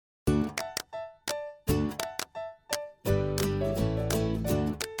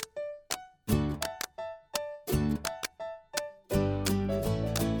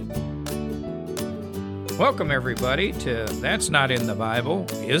Welcome, everybody, to That's Not in the Bible,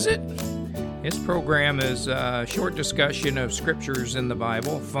 Is It? This program is a short discussion of scriptures in the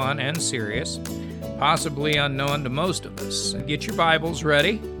Bible, fun and serious, possibly unknown to most of us. Get your Bibles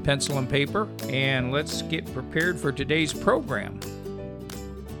ready, pencil and paper, and let's get prepared for today's program.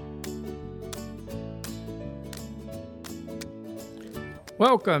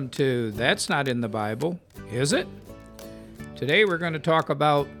 Welcome to That's Not in the Bible, Is It? Today we're going to talk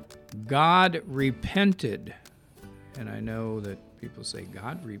about God repented. And I know that people say,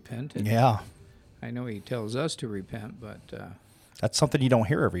 God repented? Yeah. I know he tells us to repent, but... That's something you don't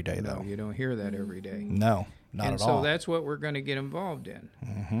hear every day, no, though. you don't hear that every day. No, not at all. And so that's what we're going to get involved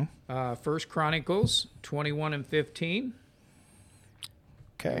in. 1 Chronicles 21 and 15.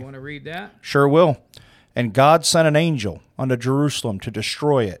 Okay. You want to read that? Sure will. And God sent an angel unto Jerusalem to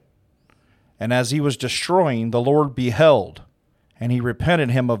destroy it. And as he was destroying, the Lord beheld, and he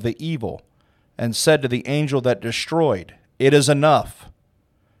repented him of the evil, and said to the angel that destroyed, It is enough.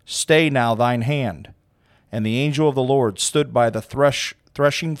 Stay now thine hand. And the angel of the Lord stood by the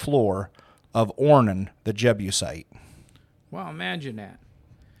threshing floor of Ornan the Jebusite. Well, imagine that.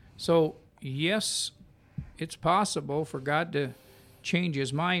 So, yes, it's possible for God to change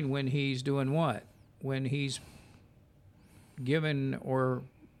his mind when he's doing what? When he's given or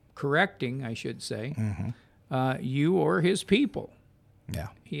correcting, I should say, you or his people. Yeah.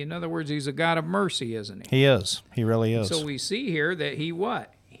 In other words, he's a God of mercy, isn't he? He is. He really is. So we see here that he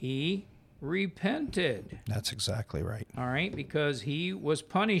what? He repented. That's exactly right. All right, because he was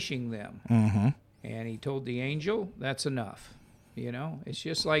punishing them. And he told the angel, that's enough. You know, it's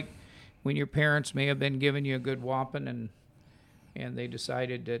just like when your parents may have been giving you a good whopping and they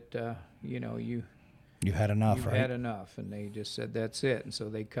decided that, You had enough, you've right? had enough, and they just said that's it, and so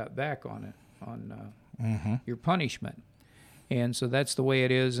they cut back on it, on your punishment. And so that's the way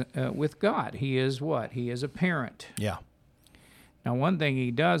it is with God. He is what? He is a parent. Yeah. Now, one thing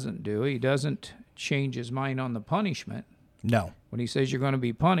he doesn't do, he doesn't change his mind on the punishment. No. When he says you're going to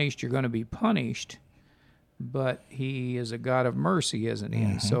be punished, you're going to be punished, but he is a God of mercy, isn't he?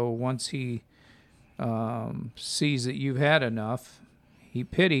 And so once he sees that you've had enough, he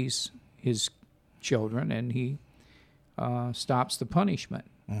pities his children, and he stops the punishment.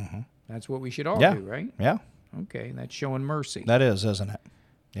 That's what we should all do, right? Yeah. Okay, that's showing mercy. That is, isn't it?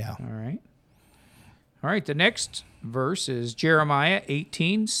 Yeah. All right, the next verse is Jeremiah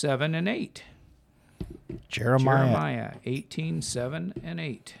 18:7 and 8. Jeremiah 18:7 and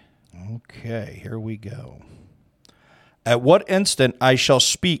 8. Okay, here we go. At what instant I shall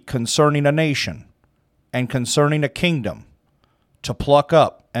speak concerning a nation and concerning a kingdom, to pluck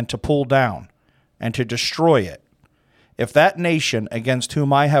up and to pull down, and to destroy it. If that nation against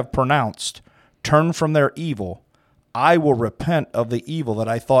whom I have pronounced turn from their evil, I will repent of the evil that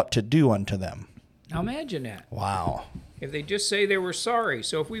I thought to do unto them. Now imagine that. Wow. If they just say they were sorry.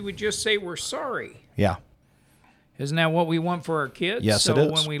 So if we would just say we're sorry. Yeah. Isn't that what we want for our kids? Yes, so it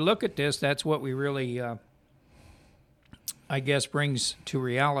is. When we look at this, that's what we really, I guess, brings to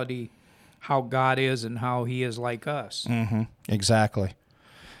reality how God is and how he is like us. Exactly.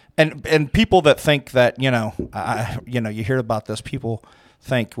 And people that think that, you hear about this, people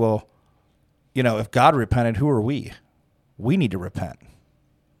think, well, if God repented, who are we? We need to repent.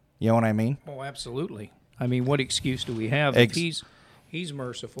 You know what I mean? Oh, absolutely. I mean, what excuse do we have if he's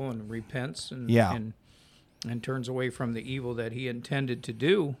merciful and repents and turns away from the evil that he intended to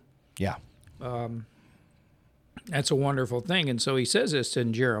do? Yeah. That's a wonderful thing. And so he says this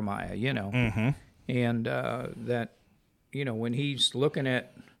in Jeremiah, and that, when he's looking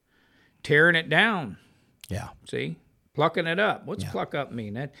at tearing it down. Yeah. See? Plucking it up. What's pluck up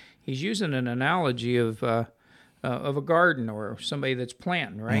mean? That he's using an analogy of a garden or somebody that's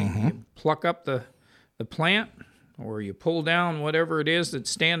planting, right? You pluck up the plant, or you pull down whatever it is that's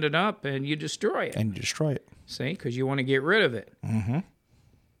standing up, and you destroy it. And you destroy it. See? Because you want to get rid of it. In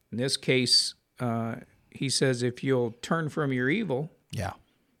this case, he says, if you'll turn from your evil,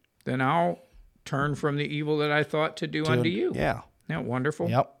 then I'll turn from the evil that I thought to do unto you. Yeah. Isn't that wonderful?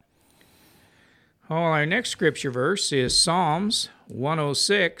 Yep. Our next scripture verse is Psalms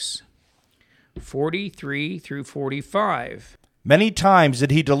 106, 43 through 45. Many times did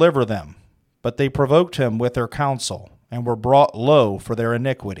he deliver them, but they provoked him with their counsel, and were brought low for their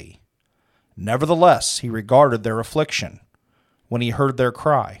iniquity. Nevertheless, he regarded their affliction when he heard their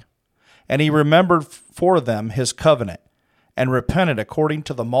cry, and he remembered for them his covenant, and repented according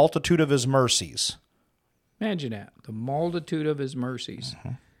to the multitude of his mercies. Imagine that, the multitude of his mercies.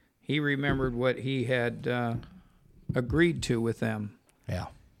 He remembered what he had agreed to with them. Yeah.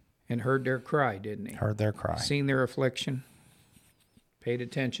 And heard their cry, didn't he? Heard their cry. Seen their affliction, paid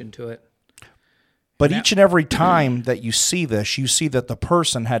attention to it, But each and every time that you see this, you see that the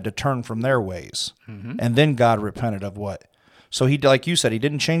person had to turn from their ways. And then God repented of what? So he, like you said, he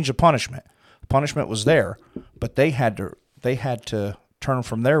didn't change the punishment. The punishment was there, but they had to turn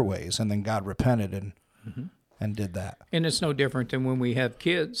from their ways, and then God repented and did that. And it's no different than when we have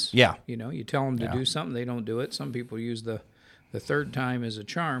kids. Yeah. You know, you tell them to do something, they don't do it. Some people use the third time as a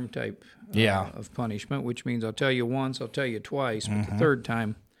charm type of punishment, which means I'll tell you once, I'll tell you twice, but the third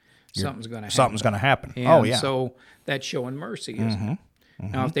time, something's going to happen. Something's going to happen. And so that's showing mercy, isn't it?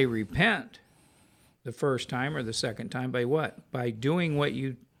 Now, if they repent the first time or the second time, by what? By doing what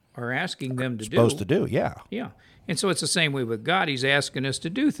you are asking them to do. Supposed to do, yeah. Yeah. And so it's the same way with God. He's asking us to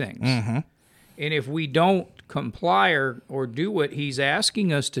do things. And if we don't comply or do what he's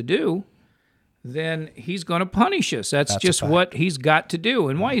asking us to do, then he's going to punish us. That's just what he's got to do.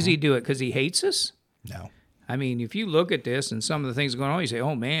 And why does he do it? Because he hates us? No. I mean, if you look at this and some of the things going on, you say,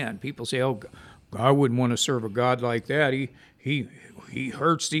 oh, man, people say, oh, I wouldn't want to serve a God like that. He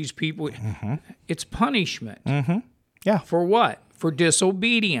hurts these people. It's punishment. Yeah. For what? For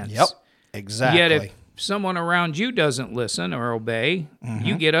disobedience. Yep. Exactly. Yet if someone around you doesn't listen or obey,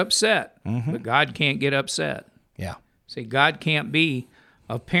 you get upset. But God can't get upset. Yeah. See, God can't be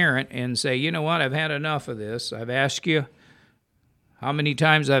a parent and say, you know what, I've had enough of this. I've asked you how many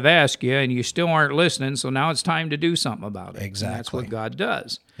times I've asked you, and you still aren't listening, so now it's time to do something about it. Exactly. And that's what God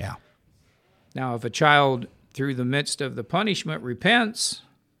does. Yeah. Now, if a child, through the midst of the punishment, repents,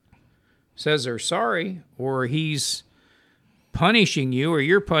 says they're sorry, or he's punishing you, or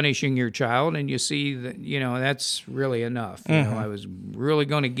you're punishing your child, and you see that, you know, that's really enough. You know, I was really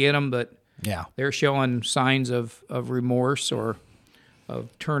going to get them, but they're showing signs of remorse or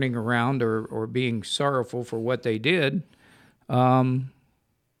of turning around or being sorrowful for what they did, then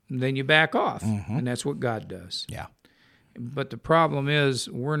you back off. And that's what God does. Yeah. But the problem is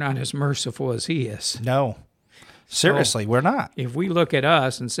we're not as merciful as he is. No. Seriously, we're not. If we look at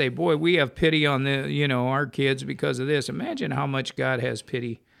us and say, boy, we have pity on our kids because of this, imagine how much God has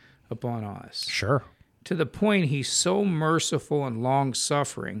pity upon us. Sure. To the point he's so merciful and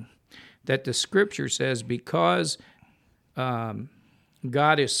long-suffering that the scripture says because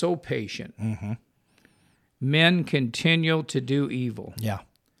God is so patient, men continue to do evil. Yeah.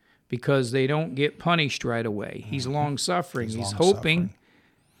 Because they don't get punished right away. He's long-suffering. He's hoping,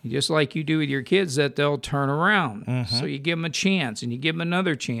 just like you do with your kids, that they'll turn around. So you give them a chance, and you give them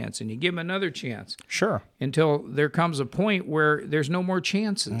another chance, and you give them another chance. Sure. Until there comes a point where there's no more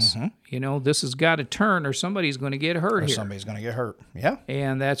chances. You know, this has got to turn, or somebody's going to get hurt here. Somebody's going to get hurt. Yeah.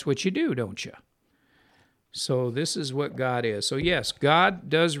 And that's what you do, don't you? So this is what God is. So yes, God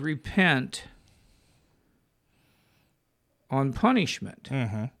does repent on punishment.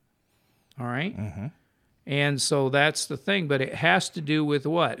 All right? And so that's the thing. But it has to do with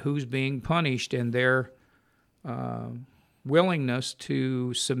what? Who's being punished and their willingness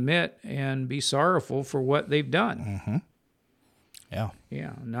to submit and be sorrowful for what they've done. Yeah.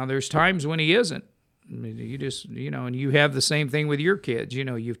 Yeah. Now, there's times when he isn't. I mean, you just, and you have the same thing with your kids.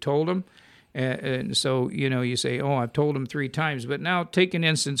 You've told them. And so, you say, oh, I've told them 3 times. But now take an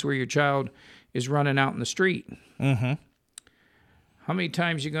instance where your child is running out in the street. How many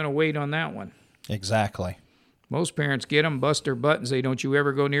times are you going to wait on that one? Exactly. Most parents get them, bust their butt, and say, don't you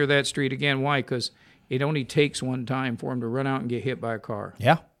ever go near that street again. Why? Because it only takes one time for them to run out and get hit by a car.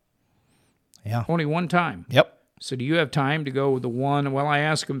 Yeah. Yeah. Only one time. Yep. So do you have time to go with the one? Well, I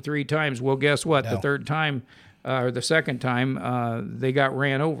asked them 3 times. Well, guess what? No. The third time or the second time, they got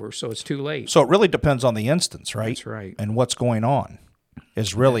ran over, so it's too late. So it really depends on the instance, right? That's right. And what's going on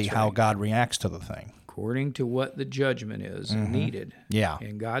is really how God reacts to the thing. According to what the judgment is needed. Yeah.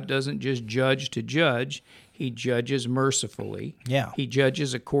 And God doesn't just judge to judge. He judges mercifully. Yeah. He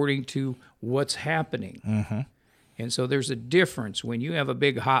judges according to what's happening. And so there's a difference when you have a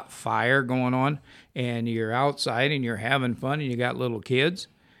big hot fire going on and you're outside and you're having fun and you got little kids.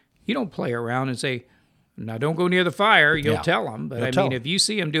 You don't play around and say, now don't go near the fire. You'll tell them. But if you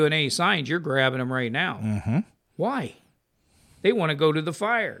see them doing any signs, you're grabbing them right now. Why? They want to go to the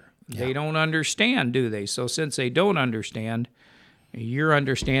fire. They don't understand, do they? So since they don't understand, you're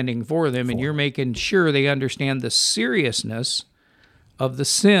understanding for them, and you're making sure they understand the seriousness of the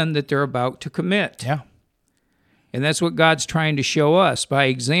sin that they're about to commit. Yeah. And that's what God's trying to show us by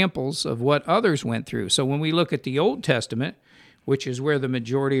examples of what others went through. So when we look at the Old Testament, which is where the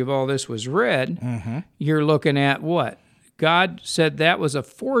majority of all this was read, you're looking at what? God said that was a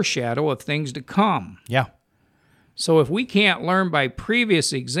foreshadow of things to come. Yeah. So if we can't learn by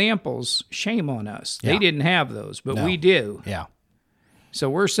previous examples, shame on us. They didn't have those, but we do. Yeah. So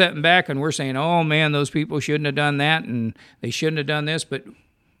we're sitting back and we're saying, oh, man, those people shouldn't have done that and they shouldn't have done this. But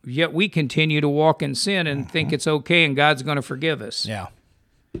yet we continue to walk in sin and think it's okay and God's going to forgive us. Yeah.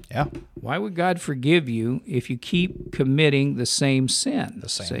 Why would God forgive you if you keep committing the same sin? The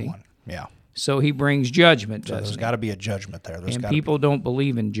same one. Yeah. So he brings judgment, So there's got to be a judgment there. And people don't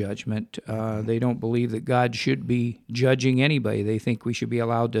believe in judgment. They don't believe that God should be judging anybody. They think we should be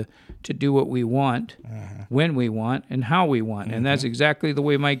allowed to do what we want, when we want, and how we want. And that's exactly the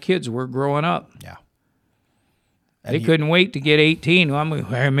way my kids were growing up. Yeah. They couldn't wait to get 18. Well,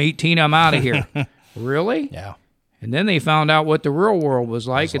 I'm 18, I'm out of here. Really? Yeah. And then they found out what the real world was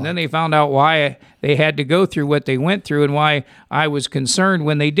like, and then they found out why they had to go through what they went through and why I was concerned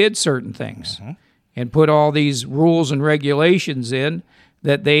when they did certain things and put all these rules and regulations in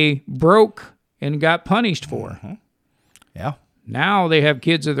that they broke and got punished for. Yeah. Now they have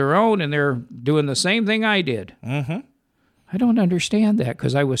kids of their own, and they're doing the same thing I did. I don't understand that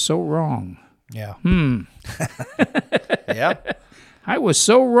because I was so wrong. Yeah. Yeah. I was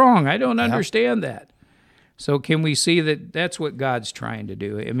so wrong. I don't understand that. So can we see that that's what God's trying to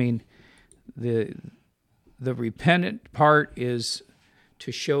do? I mean, the repentant part is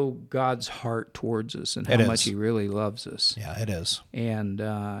to show God's heart towards us and how much he really loves us. Yeah, it is. And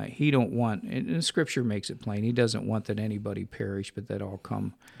he don't want, and Scripture makes it plain, he doesn't want that anybody perish, but that all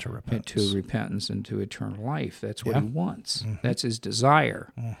come to repentance and to eternal life. That's what he wants. That's his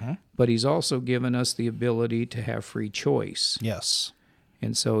desire. But he's also given us the ability to have free choice. Yes.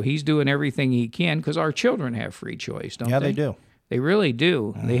 And so he's doing everything he can because our children have free choice, don't they? Yeah, they do. They really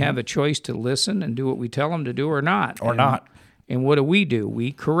do. They have a choice to listen and do what we tell them to do or not. And what do?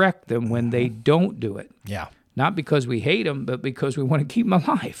 We correct them when they don't do it. Yeah. Not because we hate them, but because we want to keep them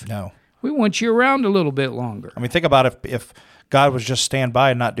alive. No. We want you around a little bit longer. I mean, think about if God was just stand by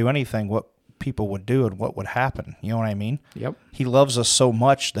and not do anything, what people would do and what would happen. You know what I mean? Yep. He loves us so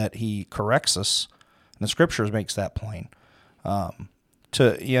much that he corrects us. And the Scriptures makes that plain. And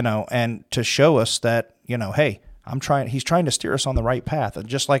to show us that, hey, he's trying to steer us on the right path. And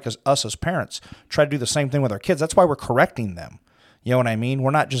just like us as parents try to do the same thing with our kids, that's why we're correcting them. You know what I mean?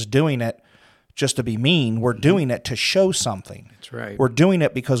 We're not just doing it just to be mean. We're doing it to show something. That's right. We're doing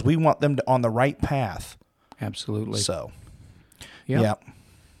it because we want them on the right path. Absolutely. So, yep.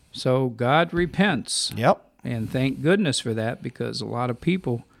 So God repents. Yep. And thank goodness for that, because a lot of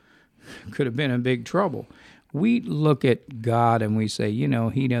people could have been in big trouble. We look at God and we say, he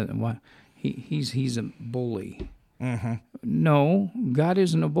doesn't want. He's a bully. No, God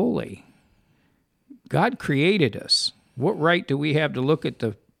isn't a bully. God created us. What right do we have to look at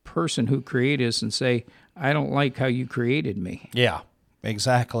the person who created us and say, I don't like how you created me? Yeah,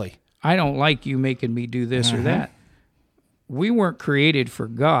 exactly. I don't like you making me do this or that. We weren't created for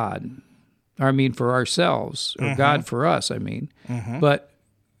God. For ourselves, or God for us, But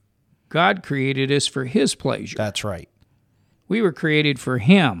God created us for his pleasure. That's right. We were created for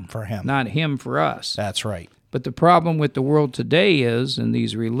him. For him. Not him for us. That's right. But the problem with the world today is, and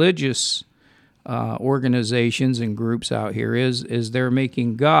these religious organizations and groups out here, is they're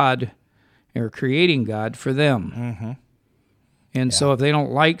making God, or creating God for them. And so if they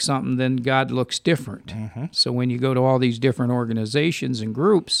don't like something, then God looks different. So when you go to all these different organizations and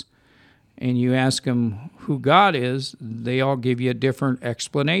groups, and you ask them who God is, they all give you a different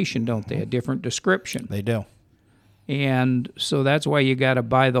explanation, don't they? A different description. They do. And so that's why you got to,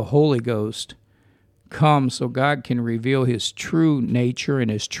 by the Holy Ghost, come so God can reveal his true nature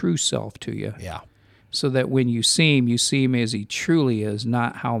and his true self to you. Yeah. So that when you see him as he truly is,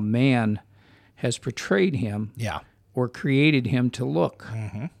 not how man has portrayed him or created him to look.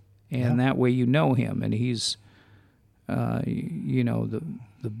 And that way you know him. And he's, the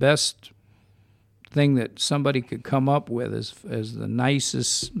best thing that somebody could come up with as the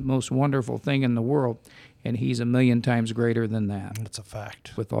nicest, most wonderful thing in the world, and he's 1,000,000 times greater than that. That's a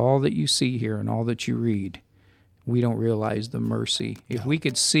fact. With all that you see here and all that you read, we don't realize the mercy. If we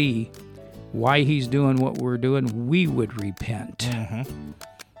could see why he's doing what we're doing, we would repent.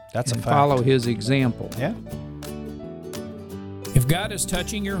 That's a fact. Follow his example. Yeah. If God is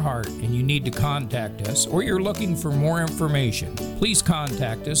touching your heart and you need to contact us, or you're looking for more information, please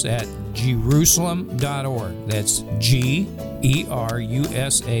contact us at Jerusalem.org. That's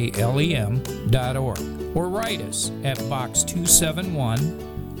GERUSALEM.org. Or write us at Box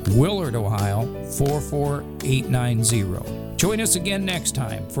 271, Willard, Ohio 44890. Join us again next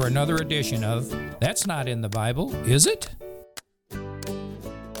time for another edition of That's Not in the Bible, Is It?